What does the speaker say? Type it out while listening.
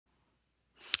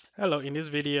Hello, in this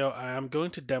video, I am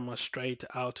going to demonstrate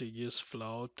how to use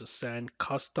Flow to send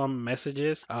custom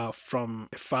messages from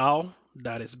a file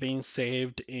that is being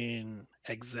saved in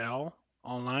Excel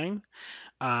online.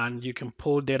 And you can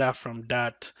pull data from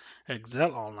that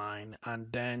Excel online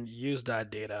and then use that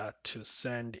data to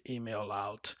send email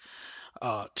out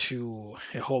to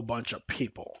a whole bunch of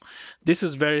people. This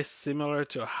is very similar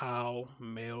to how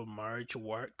mail merge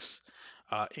works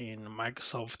in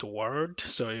Microsoft Word.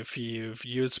 So if you've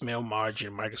used mail merge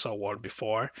in Microsoft Word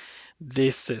before,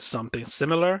 this is something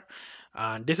similar.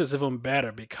 And this is even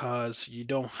better because you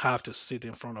don't have to sit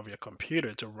in front of your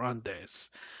computer to run this.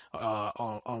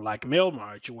 Unlike mail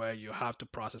merge, where you have to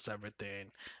process everything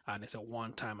and it's a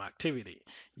one-time activity,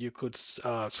 you could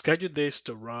schedule this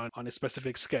to run on a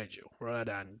specific schedule rather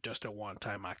than just a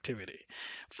one-time activity.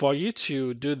 For you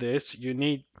to do this, you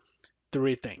need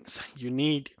three things. You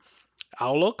need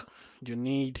Outlook, you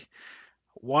need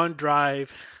OneDrive,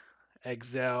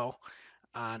 Excel,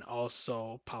 and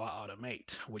also Power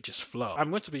Automate, which is Flow. I'm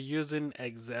going to be using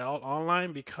Excel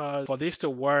online because for this to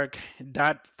work,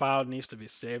 that file needs to be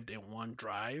saved in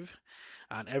OneDrive,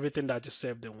 and everything that you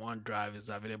saved in OneDrive is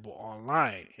available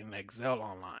online in Excel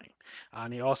online.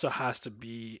 And it also has to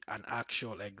be an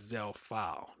actual Excel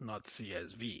file, not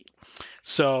CSV.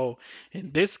 So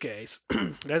in this case,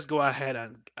 let's go ahead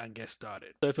and get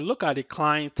started. So if you look at the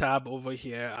client tab over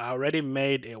here, I already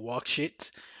made a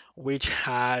worksheet which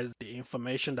has the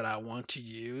information that I want to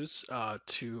use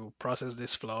to process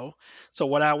this flow. So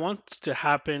what I want to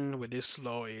happen with this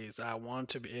flow is I want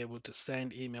to be able to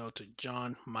send email to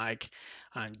John, Mike,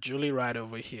 and Julie right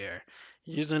over here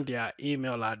using their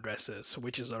email addresses,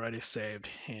 which is already saved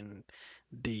in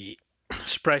the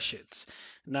spreadsheets.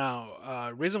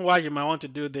 Now, reason why you might want to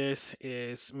do this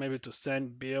is maybe to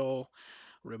send bill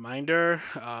reminder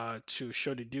to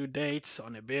show the due dates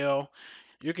on a bill.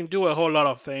 You can do a whole lot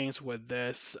of things with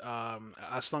this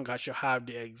as long as you have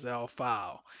the Excel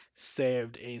file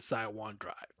saved inside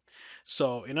OneDrive.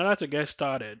 So in order to get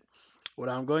started, what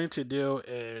I'm going to do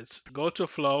is go to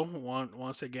Flow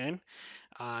once again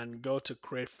and go to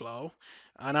Create Flow.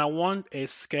 And I want a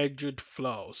scheduled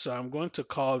flow. So I'm going to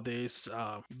call this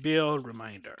Bill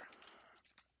Reminder.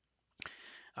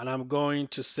 And I'm going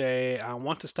to say I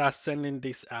want to start sending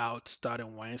this out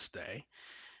starting Wednesday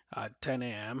at 10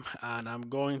 a.m. And I'm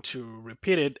going to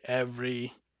repeat it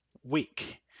every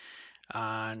week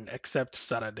and except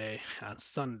Saturday and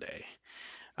Sunday.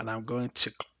 And I'm going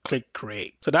to click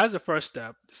create. So that's the first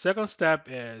step. The second step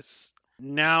is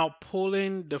now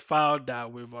pulling the file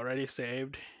that we've already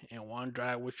saved in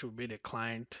OneDrive, which will be the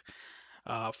client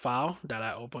file that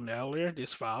I opened earlier,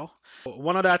 this file.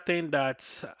 One other thing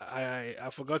that I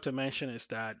forgot to mention is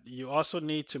that you also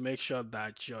need to make sure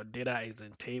that your data is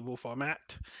in table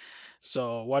format.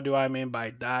 So what do I mean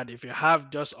by that? If you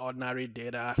have just ordinary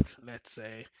data, let's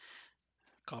say,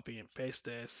 copy and paste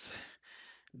this.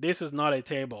 This is not a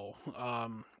table.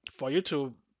 For you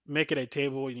to make it a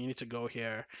table, you need to go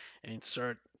here,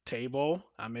 insert table,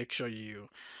 and make sure you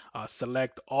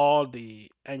select all the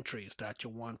entries that you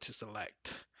want to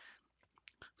select.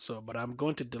 So, but I'm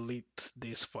going to delete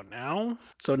this for now.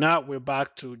 So now we're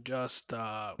back to just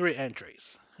three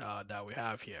entries that we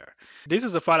have here. This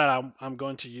is the file that I'm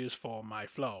going to use for my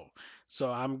flow. So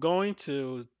I'm going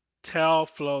to tell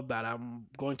Flow that I'm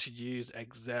going to use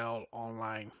Excel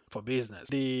Online for Business.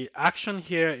 The action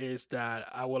here is that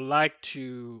I would like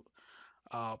to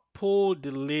pull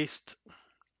the list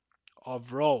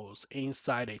of rows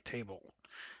inside a table.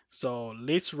 So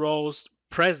list rows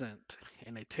present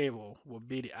in a table will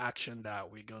be the action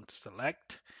that we're going to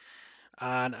select.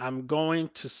 And I'm going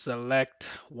to select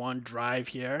OneDrive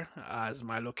here as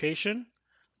my location.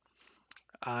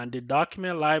 And the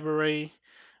document library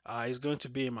is going to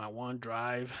be in my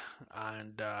OneDrive,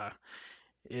 and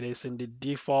it is in the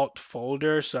default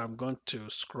folder. So I'm going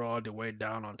to scroll the way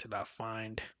down until I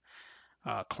find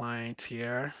client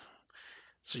here.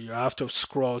 So you have to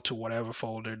scroll to whatever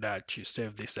folder that you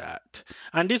save this at.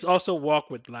 And this also work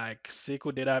with like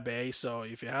SQL database. So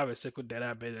if you have a SQL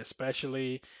database,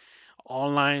 especially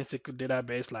online SQL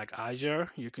database like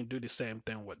Azure, you can do the same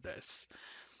thing with this.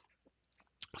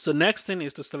 So next thing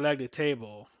is to select the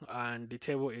table, and the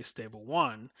table is table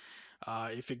one.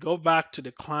 If you go back to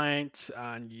the client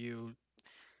and you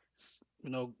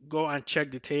go and check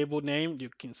the table name, you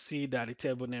can see that the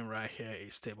table name right here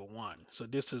is table one. So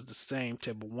this is the same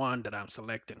table one that I'm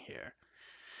selecting here.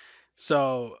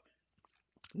 So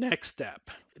Next step.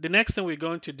 The next thing we're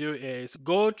going to do is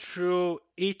go through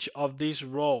each of these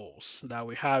roles that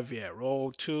we have here,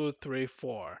 role 2, 3,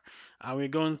 4. And we're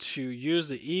going to use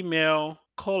the email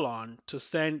colon to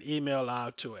send email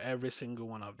out to every single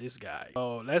one of these guys.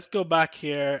 So let's go back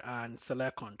here and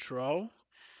select control.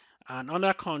 And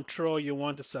under control, you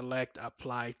want to select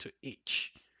apply to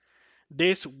each.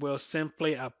 This will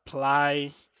simply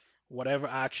apply whatever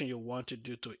action you want to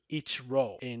do to each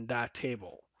row in that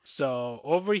table. So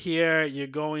over here, you're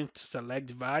going to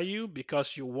select value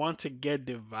because you want to get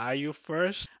the value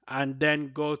first and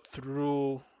then go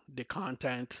through the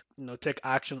content, take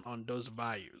action on those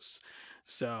values.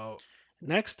 So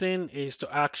next thing is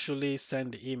to actually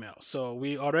send the email. So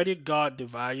we already got the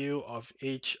value of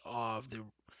each of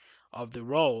the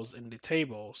rows in the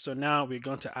table. So now we're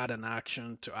going to add an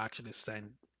action to actually send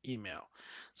email.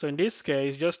 So in this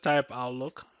case, just type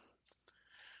Outlook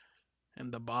in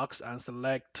the box and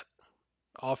select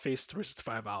Office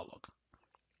 365 Outlook.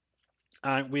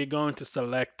 And we're going to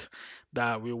select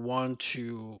that we want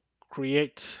to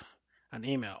create an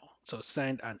email. So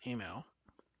send an email.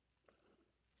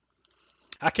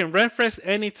 I can reference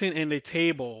anything in the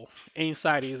table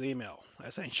inside his email,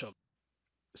 essentially.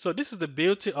 So this is the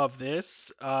beauty of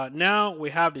this. Now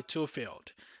we have the to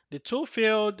field. The to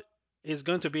field is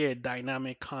going to be a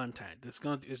dynamic content.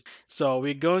 So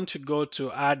we're going to go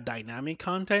to add dynamic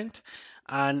content,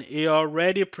 and it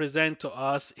already present to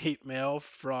us email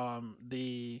from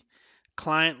the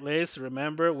client list.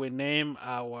 Remember, we name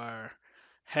our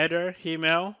header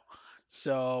email.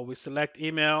 So we select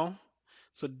email.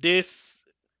 So this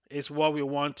is what we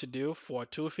want to do for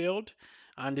to field.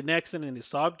 And the next thing in the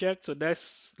subject, so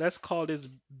let's call this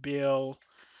bill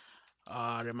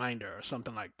reminder or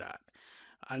something like that.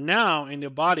 And now in the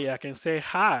body, I can say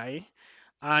hi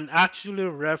and actually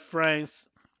reference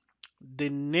the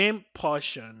name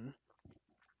portion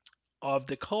of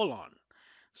the colon.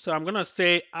 So I'm gonna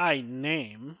say I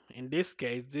name. In this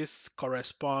case, this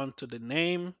corresponds to the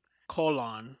name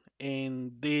colon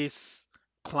in this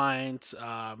client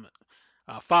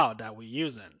file that we're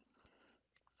using.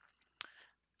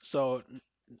 So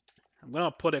I'm going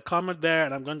to put a comment there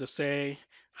and I'm going to say,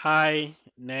 hi,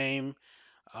 name.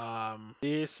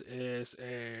 This is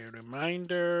a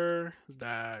reminder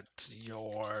that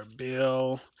your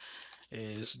bill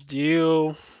is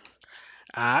due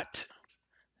at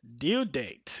due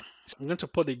date. I'm going to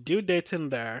put the due date in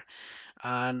there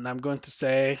and I'm going to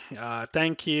say,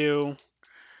 thank you,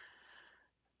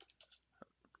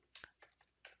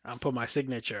 and put my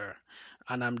signature.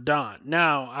 And I'm done.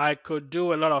 Now I could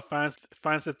do a lot of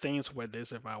fancy things with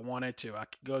this if I wanted to. I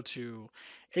could go to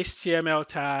HTML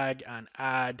tag and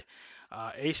add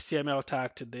HTML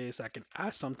tag to this. I can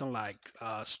add something like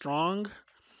strong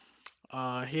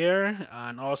here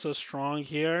and also strong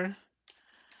here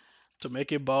to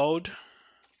make it bold.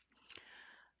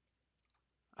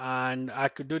 And I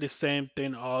could do the same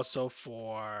thing also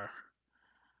for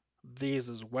these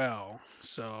as well.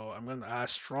 So I'm going to add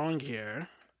strong here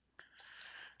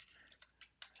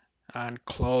and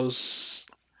close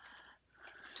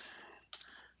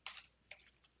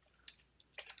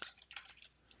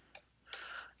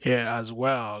here as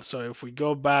well. So if we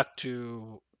go back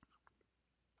to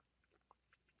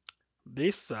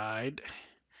this side,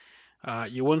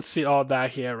 you won't see all that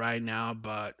here right now,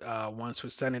 but once we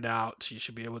send it out, you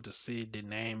should be able to see the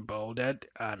name bolded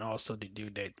and also the due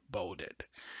date bolded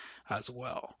as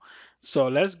well. So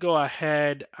let's go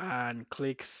ahead and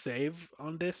click save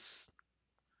on this.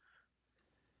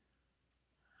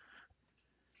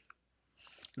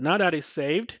 Now that it's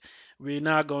saved, we're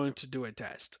now going to do a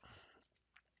test.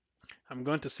 I'm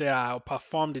going to say I'll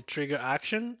perform the trigger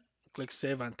action, click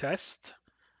save and test.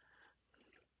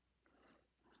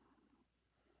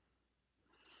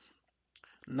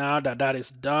 Now that that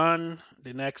is done,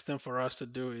 the next thing for us to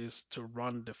do is to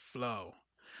run the flow.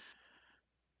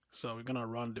 So we're gonna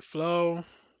run the flow.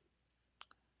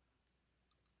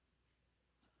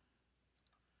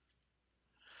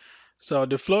 So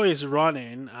the flow is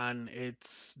running and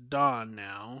it's done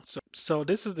now. So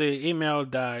this is the email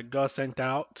that got sent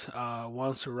out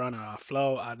once we run our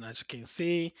flow. And as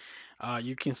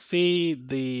you can see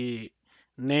the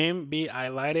name be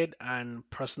highlighted and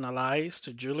personalized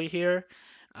to Julie here.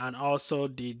 And also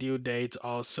the due date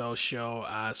also show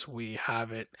as we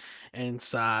have it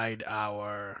inside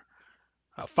our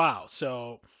file.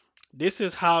 So this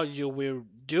is how you will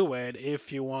do it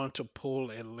if you want to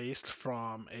pull a list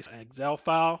from an Excel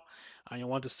file and you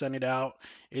want to send it out.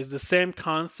 It's the same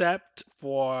concept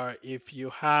for if you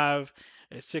have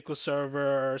a SQL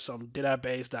server, some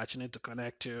database that you need to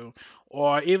connect to,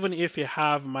 or even if you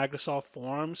have Microsoft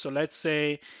Forms. So let's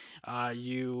say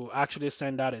you actually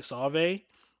send out a survey,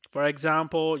 for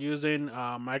example, using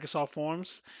Microsoft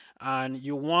Forms, and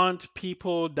you want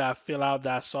people that fill out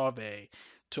that survey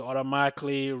to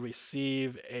automatically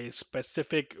receive a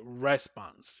specific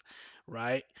response,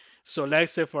 right? So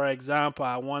let's say, for example,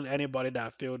 I want anybody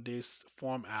that filled this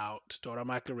form out to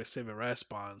automatically receive a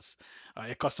response,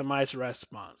 a customized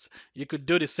response. You could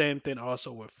do the same thing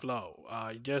also with Flow.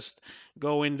 You just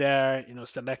go in there,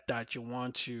 select that you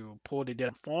want to pull the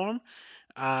data form,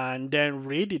 and then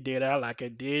read the data like I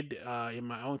did in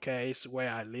my own case where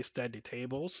I listed the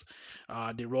tables,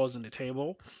 the rows in the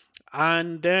table,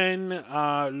 and then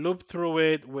loop through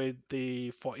it with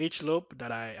the for each loop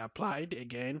that I applied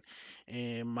again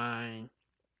in my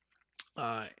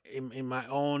in my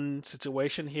own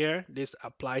situation here. This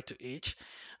apply to each,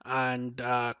 and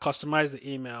customize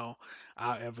the email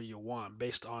however you want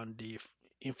based on the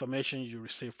information you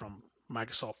receive from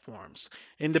Microsoft Forms.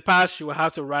 In the past, you would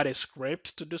have to write a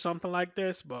script to do something like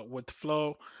this, but with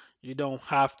Flow, you don't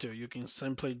have to. You can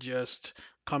simply just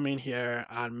come in here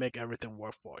and make everything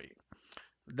work for you.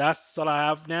 That's all I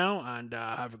have now, and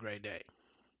have a great day.